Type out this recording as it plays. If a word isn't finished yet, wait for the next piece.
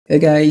Hey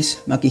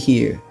guys, Maki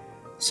here.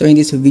 So in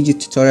this video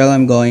tutorial,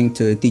 I'm going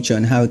to teach you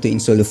on how to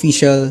install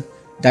official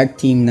dark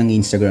theme ng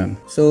Instagram.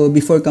 So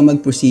before ka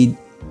mag-proceed,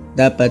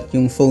 dapat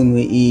yung phone mo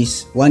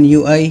is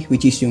OneUi,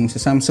 which is yung sa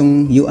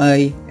Samsung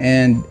UI,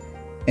 and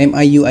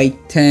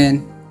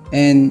MIUI10,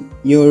 and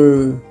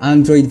your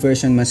Android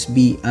version must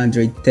be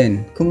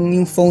Android10. Kung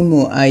yung phone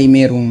mo ay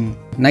merong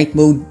night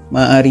mode,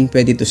 maaaring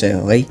pwede to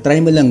sa'yo, okay?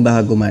 Try mo lang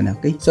baka gumana,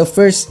 okay? So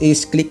first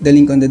is click the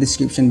link on the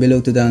description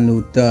below to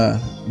download the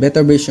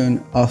beta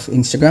version of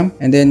Instagram.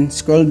 And then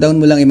scroll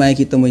down mo lang,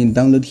 makikita mo yung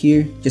download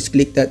here. Just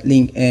click that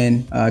link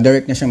and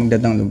direct na siyang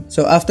magda-download.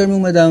 So after mo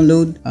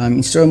ma-download,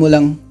 install mo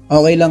lang.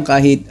 Okay lang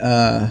kahit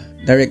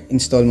direct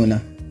install mo na.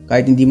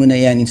 Kahit hindi mo na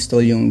yan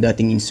install yung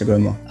dating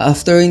Instagram mo.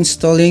 After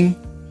installing,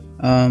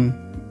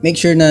 make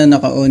sure na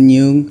naka-on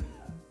yung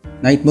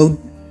night mode.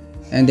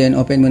 And then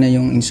open mo na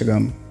yung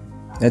Instagram.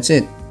 That's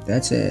it.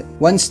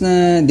 Once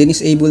na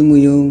disable mo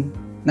yung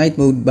night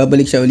mode,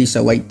 babalik siya ulit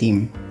sa white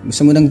theme.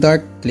 Gusto mo ng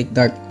dark, click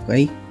dark,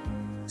 okay?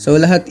 So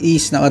lahat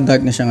is naka-dark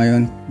na siya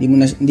ngayon.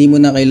 Hindi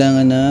mo na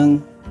kailangan ng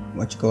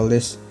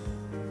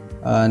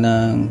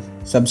ng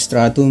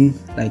substratum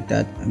like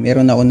that.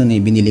 Meron ako noon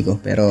binili ko,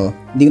 pero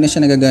hindi ko na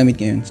siya nagagamit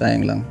ngayon,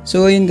 sayang lang.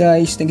 So ayun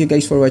guys, thank you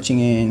guys for watching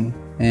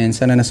and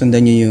sana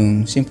nasundan niyo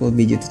yung simple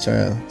video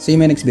tutorial. See you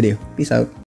in my next video. Peace out.